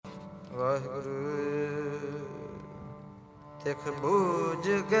ਵਾਹਿਗੁਰੂ। ਤਿਖ ਬੂਝ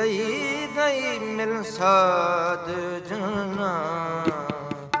ਗਈ ਗਈ ਮਿਲ ਸਾਧ ਜਨਾ,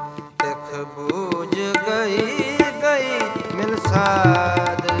 ਤਿਖ ਬੂਝ ਗਈ ਗਈ ਮਿਲ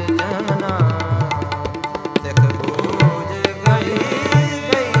ਸਾਧ ਜਨਾ, ਤਿਖ ਬੂਝ ਗਈ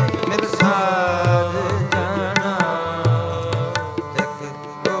ਗਈ ਮਿਲ ਸਾਧ ਜਨਾ, ਤਿਖ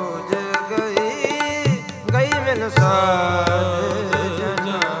ਬੂਝ ਗਈ ਗਈ ਮਿਲ ਸਾਧ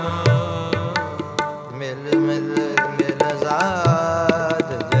ਜਨਾ, ਮਿਲ ਮਿਲ ਮਿਲ ਸਾਧ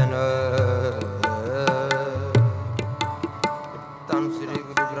ਜਨਾ। ਧੰਨ ਸ੍ਰੀ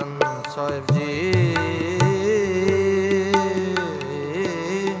ਗੁਰੂ ਗ੍ਰੰਥ ਸਾਹਿਬ ਜੀ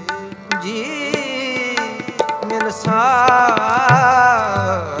ਮਿਲ ਸਾਧ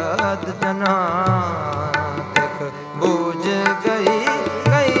ਜਨਾ, ਤਿਖ ਬੂਝ ਗਈ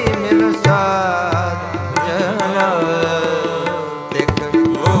ਗਈ ਮਿਲ ਸਾਧ ਜਨਾ, ਤਿਖ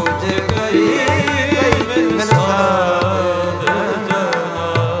ਬੂਝ ਗਈ ਗਈ ਮਿਲ ਸਾਧ ਜਨਾ,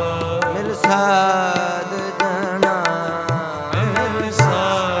 ਮਿਲ ਸਾਧ ਜਨਾ, ਮਿਲ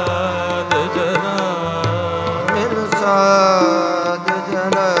ਸਾਧ ਜਨਾ, ਮਿਲ ਸਾਧ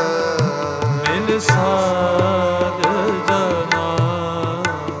ਜਨਾ, ਮਿਲ ਸਾਧ ਜਨਾ।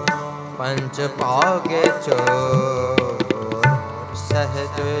 ਪੰਜ ਭਾਗੇ ਚੋਰ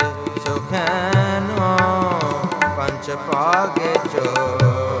ਸਹਿਜ ਸੁਖੈਨੋ, ਪੰਜ ਭਾਗੇ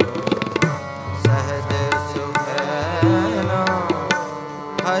ਚੋਰ ਸਹਿਜ ਸੁਖੈਨੋ,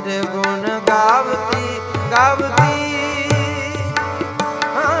 ਹਰ ਗੁਣ ਗਾਵਤੀ ਗਾਵਤੀ,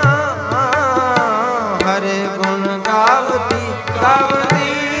 ਹਰ ਗੁਣ ਗਾਵਤੀ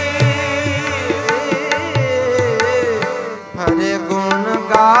ਗਾਵਤੀ, ਹਰ ਗੁਣ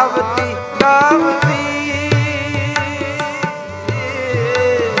ਗਾਵਤੀ ਗਾਵਤੀ,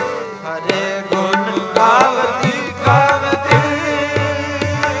 ਹਰੇ ਗੁਣ ਗਾਵਤੀ ਗਾਵਤੀ,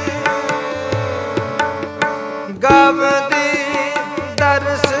 ਗਾਵਤੀ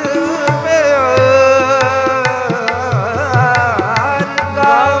ਦਰਸ ਪਿਆਰ,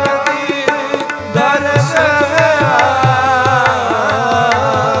 ਗਾਵਤੀ ਦਰਸ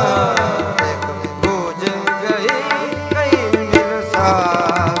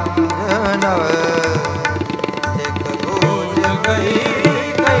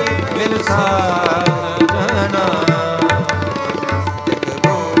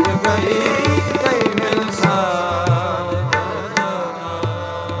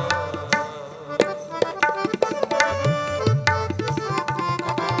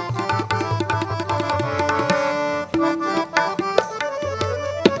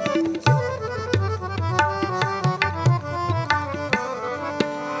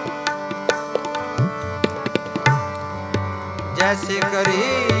ਜੈਸੇ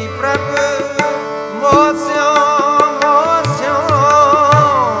ਕਰੀ ਪ੍ਰਭ ਮੋਸਿਓ ਮੋਸਿਓ,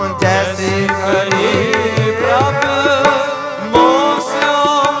 ਜੈਸੇ ਕਰੀ ਪ੍ਰਭ ਮੋਸਿਓ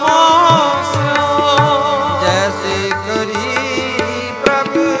ਮੋਸਿਓ, ਜੈਸੇ ਕਰੀ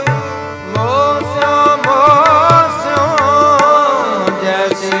ਪ੍ਰਭ ਮੋਸਿਓ ਮੋਸਿਓ,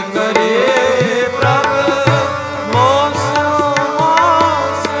 ਜੈਸੇ ਕਰੀ ਪ੍ਰਭ ਮੋਸਿਓ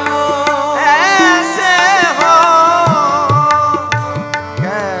ਮੋਸਿਓ, ਐਸੇ ਹੋ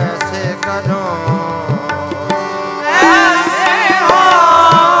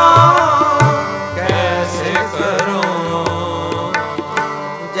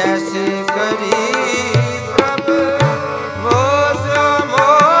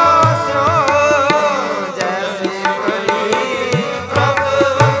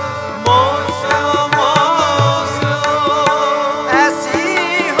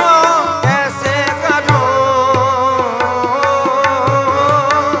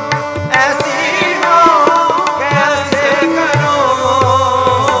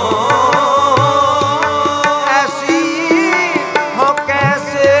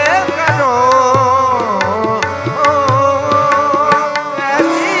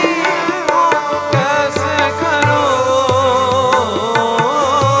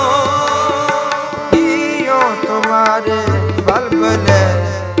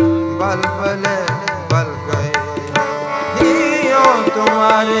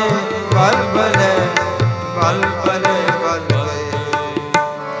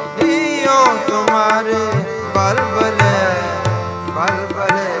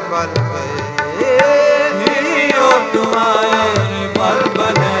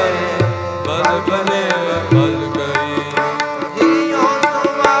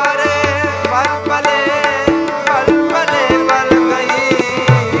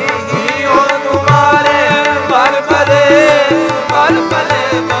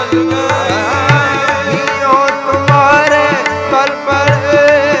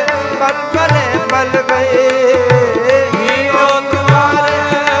बल गए हियो तुम्हारे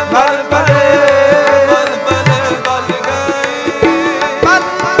बल भले बल भले बल गए बल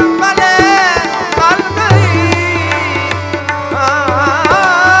भले बल गई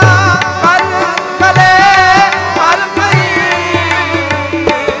बल भले बल गई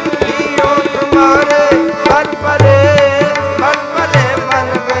हियो तुम्हारे बल भले बल भले बल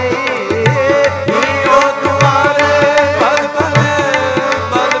गई हियो तुम्हारे बल भले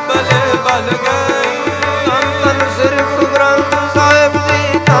बल भले बल गई धन धन श्री गुरु ग्रंथ साहिब जी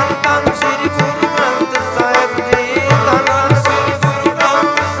धन धन श्री गुरु ग्रंथ साहिब जी धन धन श्री गुरु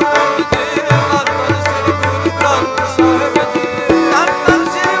ग्रंथ साहिब जी धन धन श्री गुरु ग्रंथ साहिब जी धन धन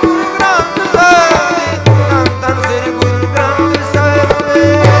श्री गुरु ग्रंथ साहिब जी धन धन श्री गुरु ग्रंथ साहिब जी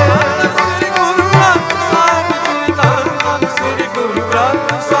धन श्री गुरु ग्रंथ साहिब जी धन धन श्री गुरु ग्रंथ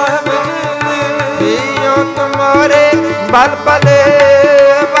साहिब जी हियो तुम्हारे बल भले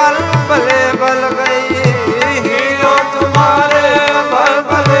बल भले बल गई हियो तुम्हारे बल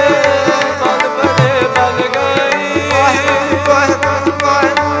भले बल भले बल गई वाहिगुरु वाहिगुरु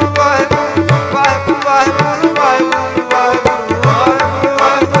वाहिगुरु वाहिगुरु वाहिगुरु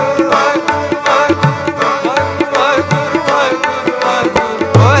वाहिगुरु वाहिगुरु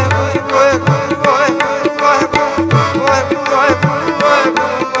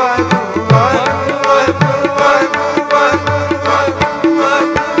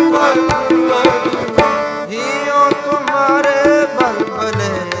हियो तुम्हारे बल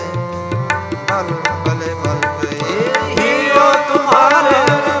भले बल भले बल गए हियो तुम्हारे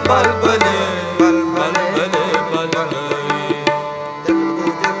बल भले बल भले बल गए जग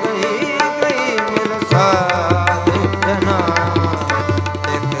बुझ गई गई मिल साध जना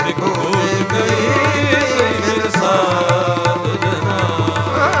जग बुझ गई मिल साध जना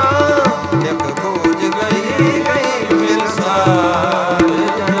जग बुझ गई मिल साध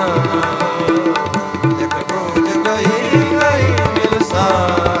जना जग बुझ गई मिल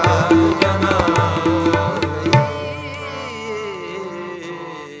साध जना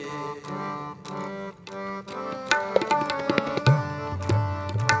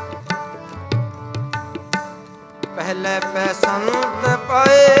पहले पैसंत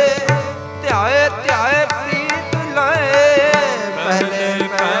पाए ध्याए ध्याए प्रीत लाए पहले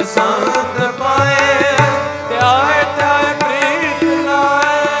पैसंत पाए ध्याए ध्याए प्रीत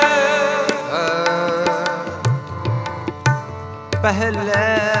लाए पहले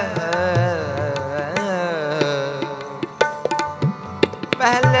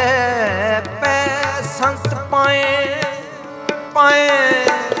पहले पैसंत पाए पाए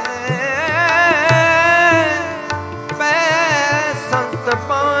पैसंत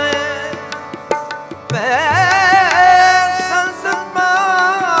पाए पैसंत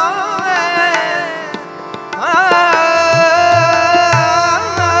पाए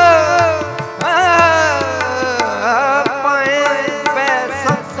पाए पैसंत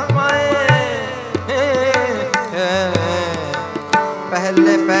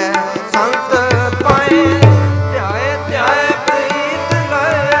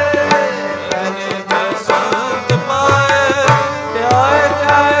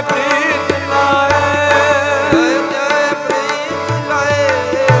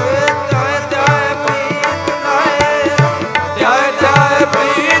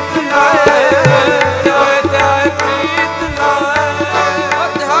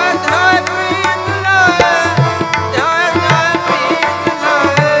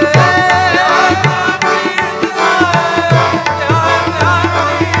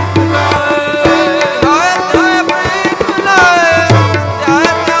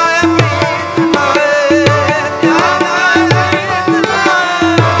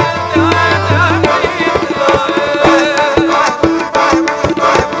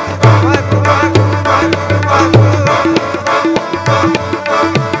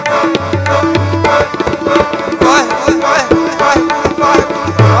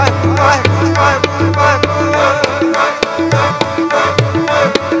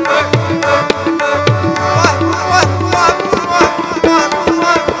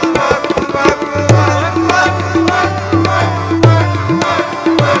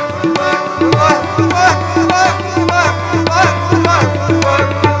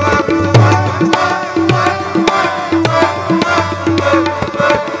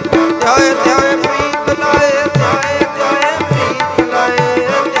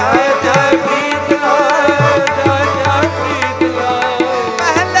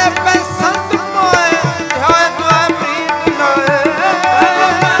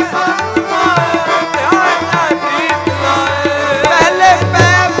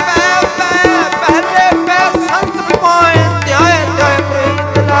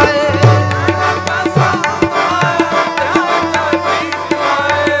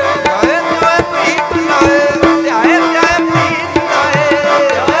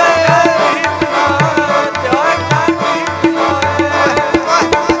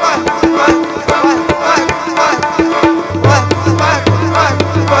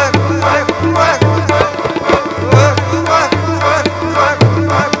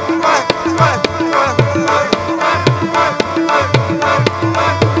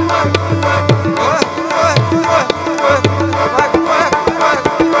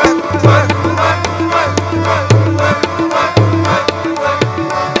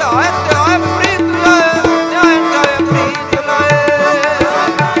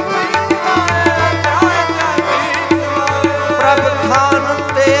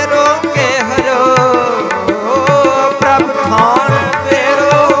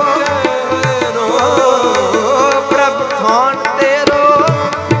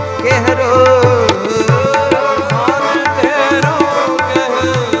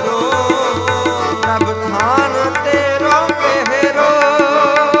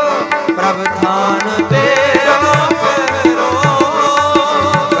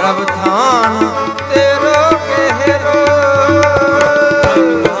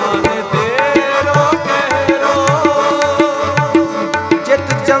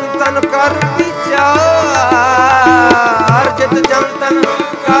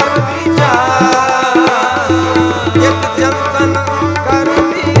ਕਰ ਵਿਚਾਰ, ਜਿਤ ਜੰਤਨ ਕਰ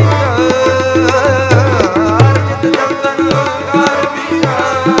ਵਿਚਾਰ, ਜਿਤ ਜੰਤਨ ਕਰ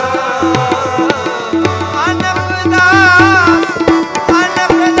ਵਿਚਾਰ। ਅਨਪਦਾਸ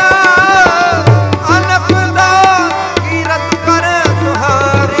ਅਨਪਦਾਸ ਅਨਪਦਾਸ ਕੀਰਤ ਕਰੇ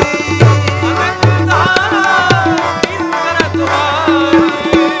ਤੁਹਾਰੀ, ਅਨਪਦਾਸ ਕੀਰਤ ਕਰੇ ਤੁਹਾਰੀ,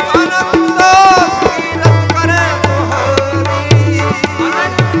 ਅਨਪਦਾਸ ਕੀਰਤ ਕਰੇ ਤੁਹਾਰੀ,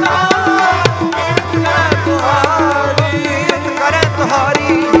 ਅਨਪਦਾਸ ਕੀਰਤ ਕਰੇ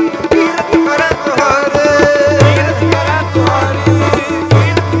ਤੁਹਾਰੀ, ਕੀਰਤ ਕਰੇ ਤੁਹਾਰੀ, ਕੀਰਤ ਕਰੇ ਤੁਹਾਰੀ,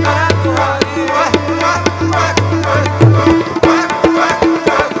 ਕੀਰਤ ਕਰੇ ਤੁਹਾਰੀ, ਕੀਰਤ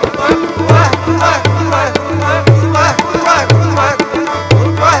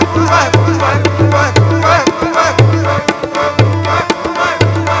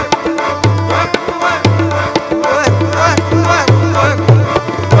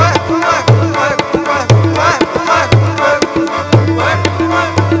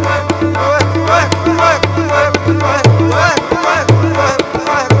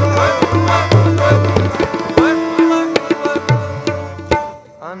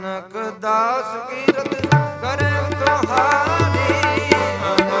ਅਨਕ ਦਾਸ ਕੀਰਤ ਕਰੇ ਤੁਹਾਰੀ,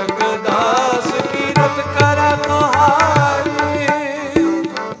 ਅਨਕ ਦਾਸ ਕੀਰਤ ਕਰੇ ਤੁਹਾਰੀ,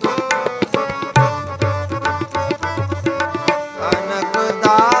 ਅਨਕ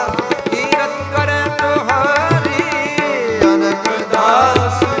ਦਾਸ ਕੀਰਤ ਕਰੇ ਤੁਹਾਰੀ, ਅਨਕ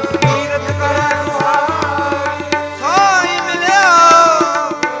ਦਾਸ ਕੀਰਤ ਕਰੇ ਤੁਹਾਰੀ। ਸੋਈ ਮਿਲਿਆ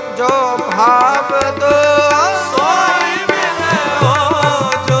ਜੋ ਭਾਵ ਦੋ, ਸੋਈ ਮਿਲਿਓ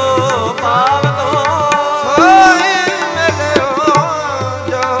ਜੋ ਭਾਵ ਦੋ, ਸੋਈ ਮਿਲਿਓ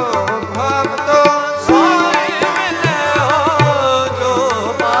ਜੋ ਭਾਵ ਦੋ, ਸੋਈ ਮਿਲਿਓ ਜੋ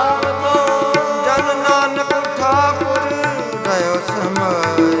ਭਾਵ ਦੋ। ਜਨ ਨਾਨਕ ਠਾਕੁਰ ਰਹਿਓ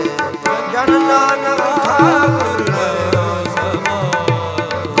ਸਮਾਏ, ਜਨ ਨਾਨਕ ਠਾਕੁਰ ਰਹਿਓ ਸਮਾਏ,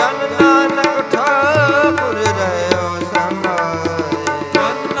 ਜਨ ਨਾਨਕ ਠਾਕੁਰ ਰਹਿਓ ਸਮਾਏ,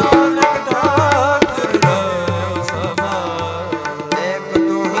 ਜਨ ਨਾਨਕ ਠਾਕੁਰ ਰਹਿਓ ਸਮਾਏ। ਏਕ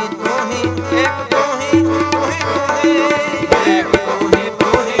ਤੂੰ ਹੀ ਤੂੰ ਹੀ, ਏਕ ਤੂੰ ਹੀ ਤੂੰ ਹੀ ਤੂੰ ਹੀ, ਏਕ ਤੂੰ ਹੀ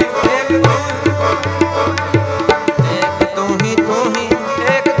ਤੂੰ ਹੀ, ਏਕ ਤੂੰ ਹੀ, ਏਕ ਤੂੰ ਹੀ ਤੂੰ ਹੀ,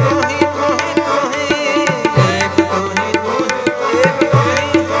 ਏਕ ਤੂੰ ਹੀ ਤੂੰ ਹੀ ਤੂੰ ਹੀ, ਏਕ ਤੂੰ ਹੀ ਤੂੰ ਹੀ, ਏਕ ਤੂੰ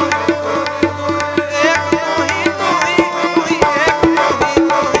ਹੀ, ਏਕ ਤੂੰ ਹੀ ਤੂੰ ਹੀ ਤੂੰ ਹੀ, ਏਕ ਤੂੰ ਹੀ ਤੂੰ ਹੀ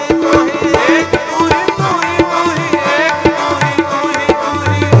ਤੂੰ ਹੀ, ਏਕ ਤੂੰ ਹੀ ਤੂੰ ਹੀ ਤੂੰ ਹੀ, ਏਕ ਤੂੰ ਹੀ ਤੂੰ ਹੀ ਤੂੰ ਹੀ, ਏਕ ਤੂੰ ਹੀ ਤੂੰ ਹੀ ਤੂੰ ਹੀ, ਏਕ ਤੂੰ ਹੀ ਤੂੰ ਹੀ ਤੂੰ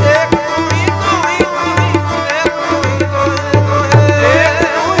ਹੀ, ਏਕ ਤੂੰ ਹੀ ਤੂੰ ਹੀ ਤੂੰ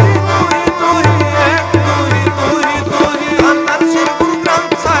ਹੀ, ਏਕ ਤੂੰ ਹੀ ਤੂੰ ਹੀ ਤੂੰ ਹੀ। ਧੰਨ ਧੰਨ ਸ੍ਰੀ ਗੁਰੂ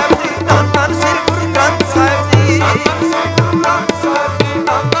ਗ੍ਰੰਥ ਸਾਹਿਬ ਜੀ, ਧੰਨ ਧੰਨ ਸ੍ਰੀ ਗੁਰੂ ਗ੍ਰੰਥ ਸਾਹਿਬ ਜੀ, ਧੰਨ ਧੰਨ ਸ੍ਰੀ ਗੁਰੂ ਗ੍ਰੰਥ ਸਾਹਿਬ ਜੀ,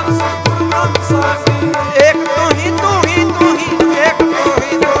 ਧੰਨ ਧੰਨ ਸ੍ਰੀ ਗੁਰੂ ਗ੍ਰੰਥ ਸਾਹਿਬ ਜੀ। ਏਕ ਤੂੰ ਹੀ ਤੂੰ ਹੀ ਤੂੰ ਹੀ, ਏਕ ਤੂੰ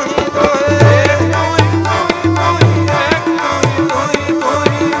ਹੀ ਤੂੰ ਹੀ ਤੂੰ ਹੀ, ਏਕ ਤੂੰ ਹੀ ਤੂੰ ਹੀ ਤੂੰ ਹੀ, ਏਕ ਤੂੰ ਹੀ ਤੂੰ ਹੀ ਤੂੰ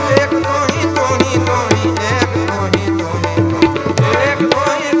ਹੀ, ਏਕ ਤੂੰ ਹੀ ਤੂੰ ਹੀ ਤੂੰ ਹੀ, ਏਕ ਤੂੰ ਹੀ ਤੂੰ ਹੀ ਤੂੰ ਹੀ, ਏਕ ਤੂੰ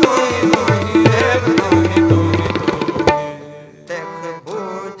ਹੀ ਤੂੰ ਹੀ ਤੂੰ ਹੀ, ਏਕ ਤੂੰ ਹੀ ਤੂੰ ਹੀ ਤੂੰ ਹੀ। ਤਿਕ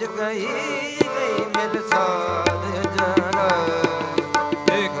ਬੂਝ ਗਈ ਗਈ ਮਿਲ ਸਾਧ ਜਨਾ,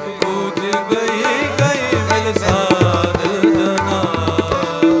 ਤਿਕ ਬੂਝ ਗਈ ਗਈ ਮਿਲ ਸਾਧ ਜਨਾ,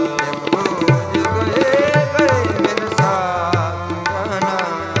 ਤਿਕ ਬੂਝ ਗਈ ਗਈ ਮਿਲ ਸਾਧ ਜਨਾ,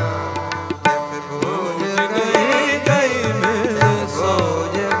 ਤਿਕ ਬੂਝ ਗਈ ਗਈ ਮਿਲ ਸਾਧ,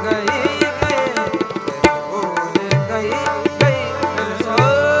 ਬੂਝ ਗਈ ਗਈ, ਤਿਕ ਬੂਝ ਗਈ ਗਈ ਮਿਲ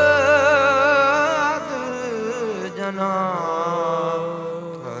ਸਾਧ ਜਨਾ।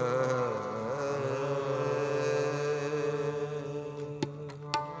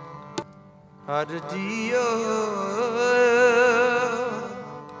 ਹਰ ਜੀਓ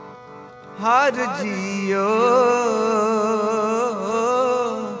ਹਰ ਜੀਓ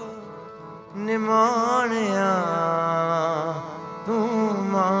ਨਿਮਾਣਿਆ ਤੂੰ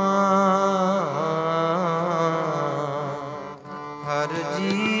ਮਾਂ, ਹਰ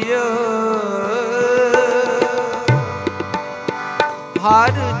ਜੀਓ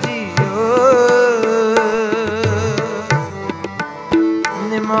ਹਰ ਜੀਓ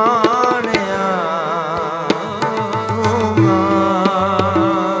ਨਿਮਾਣਿਆ ਤੂੰ ਮਾਂ,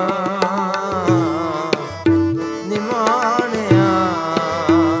 ਨਿਮਾਣਿਆ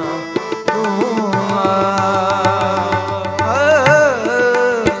ਤੂੰ ਮਾਂ।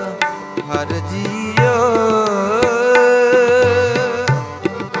 ਹਰ ਜੀਓ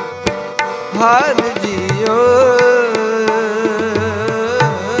ਹਰ ਜੀਓ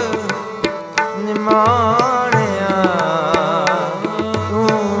ਨਿਮਾਣਿਆ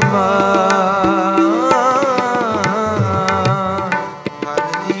ਤੂੰ ਮਾਂ,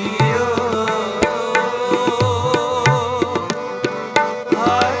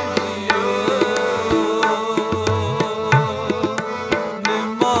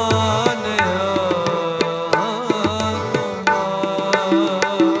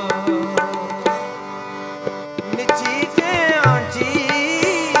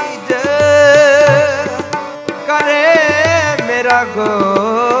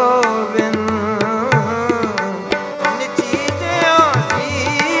 ਗੋਬਿੰਦ ਨਿਚੀਜਿਓ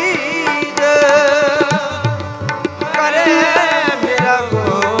ਚੀਜ ਕਰੇ ਮੇਰਾ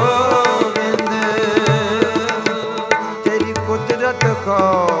ਗੋਬਿੰਦ ਤੇਰੀ ਕੁਦਰਤ ਕੋ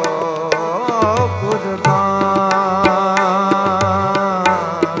ਕੁਰਬਾਨ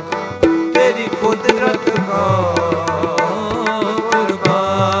ਤੇਰੀ ਕੁਦਰਤ ਕੋ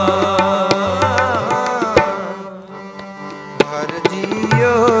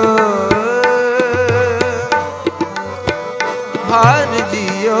ਹਰ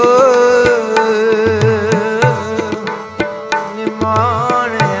ਜੀਓ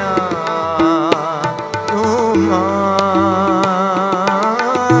ਨਿਮਾਣਿਆ ਤੂੰ ਮਾਨ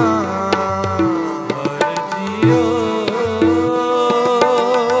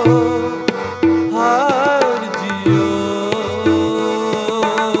ਹਰ ਜੀਓ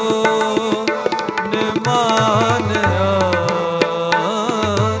ਨਿਮਾਣਿਆ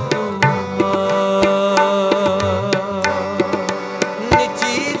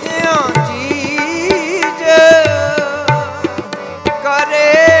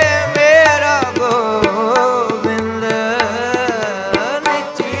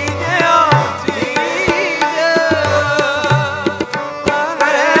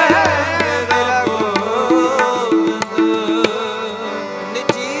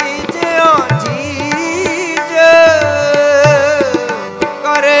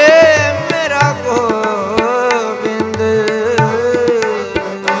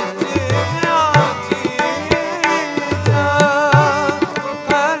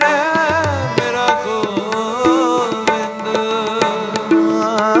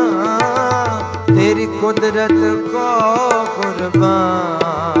ਕੁਦਰਤ ਕੋ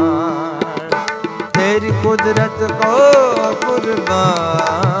ਕੁਰਬਾਨ ਤੇਰੀ ਕੁਦਰਤ ਕੋ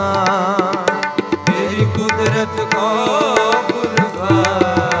ਕੁਰਬਾਨ ਤੇਰੀ ਕੁਦਰਤ ਕੋ ਕੁਰਬਾਨ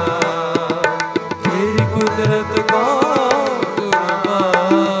ਤੇਰੀ ਕੁਦਰਤ ਕੋ ਕੁਰਬਾਨ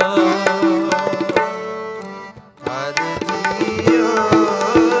ਹਰ ਜੀਓ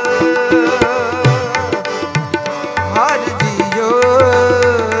ਹਰ ਜੀਓ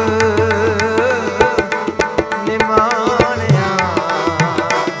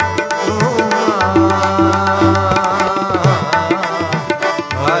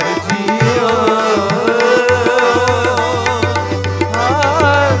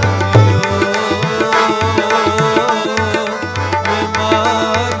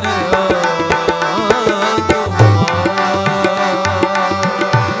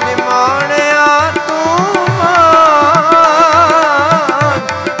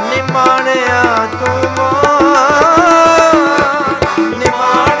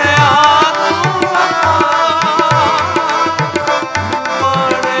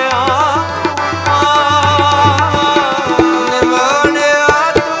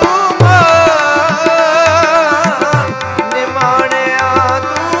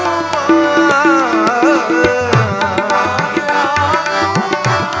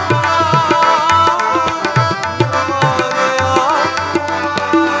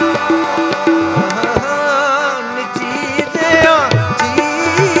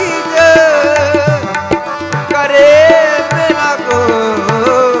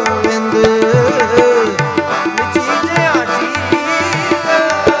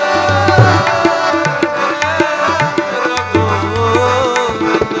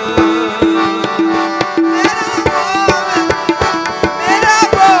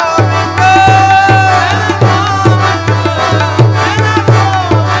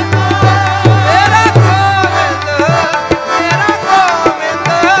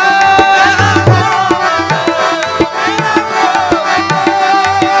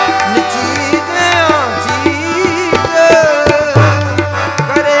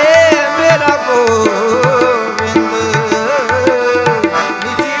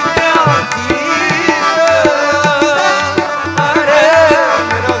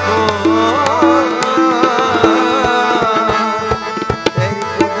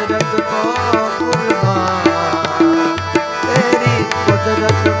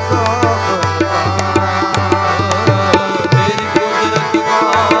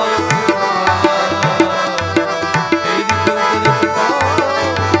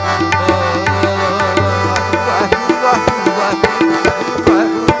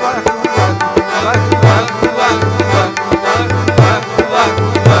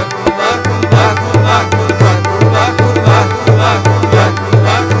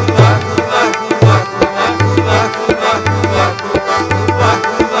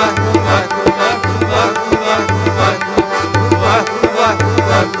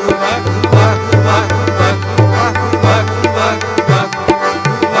ਵਾਹ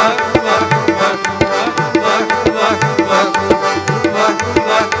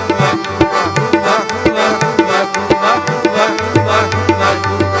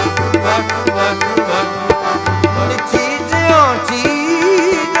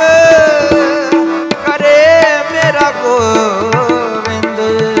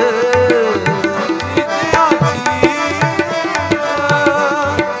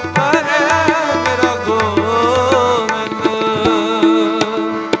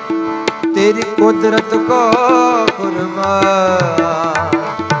कुदरत को कुर्बान,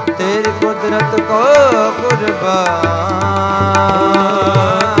 तेरी कुदरत को कुर्बान,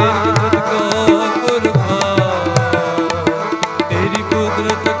 तेरी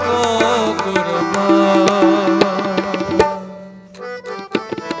कुदरत को कुर्बान।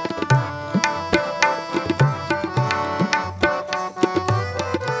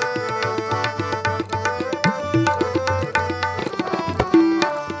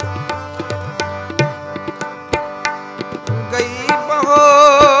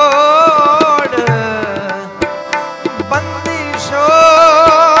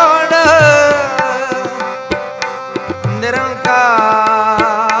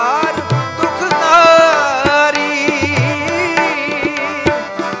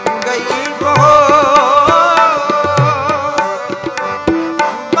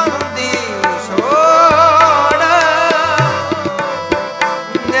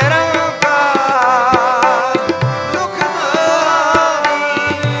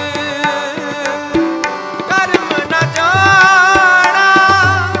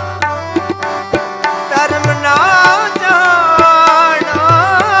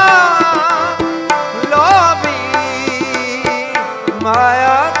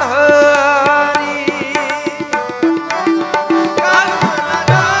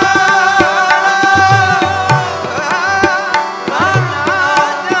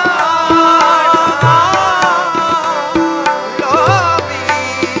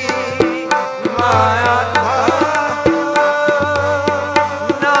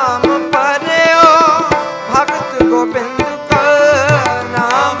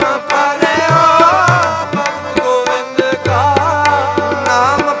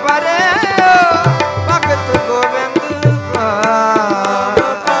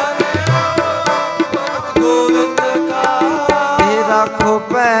 राखो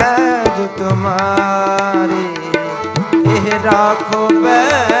पैज तुम्हारी, राखो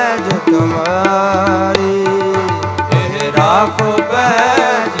पैज तुम्हारी, राखो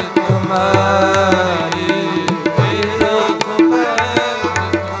पैज तुम्हारी।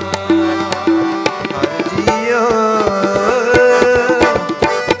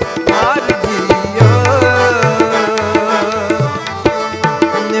 हर जियो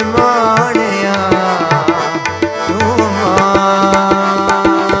निमाणिया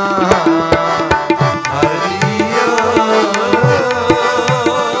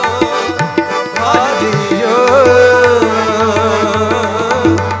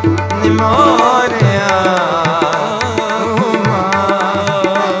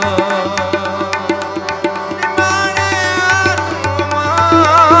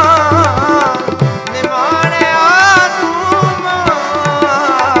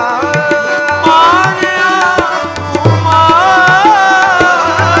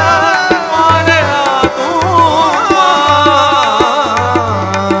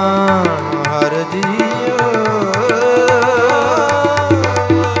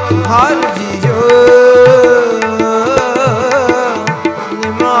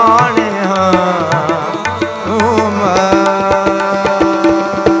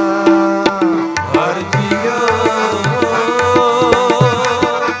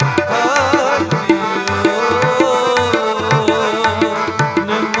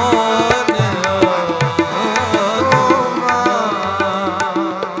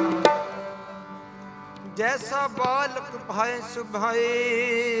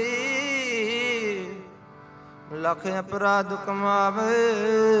लख अपराध कमावे,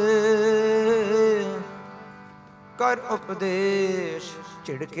 कर उपदेश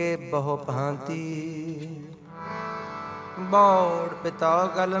छिड़के बहु भांति, बौड़ पिता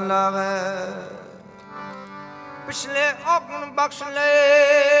गल लावे, पिछले अगुण बख्श ले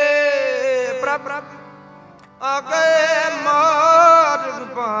प्रभ, आगे मार्ग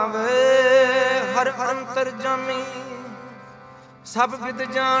पावे, हर अंतर जमी सब विद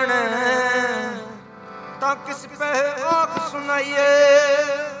जाने, ता किस पे आख सुनाइए,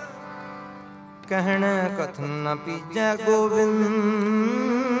 कहने कथन न पीजे गोविंद,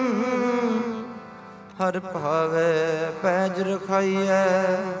 हर भावे पैज रखाइए।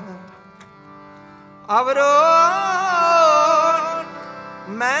 अवरो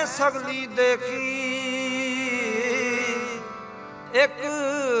मैं सगली देखी, एक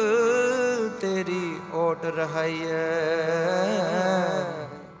तेरी ओट रहाइए,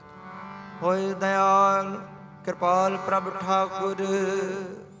 होए दयाल कृपाल प्रभ ठाकुर,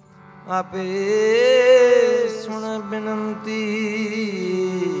 आपे सुन बिनती,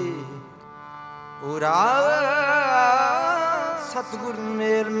 पूरा सतगुर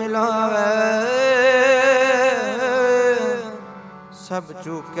मेल मिलावे, सब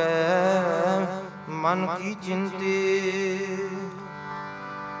चूके ਮਨ ਕੀ ਚਿੰਤੇ।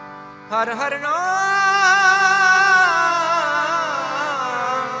 ਹਰ ਹਰ ਨਾਮ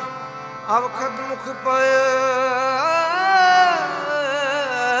ਅਵਖਦ ਮੁਖ ਪਇ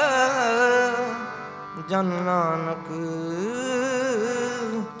ਜਨ ਨਾਨਕ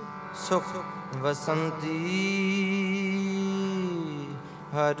ਸੁਖ ਵਸੰਤੀ।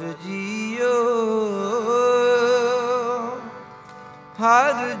 ਹਰ ਜੀਓ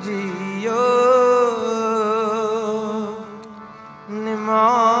ਹਰ ਜੀਓ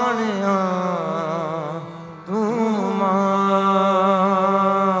ਨਿਮਾਣਿਆ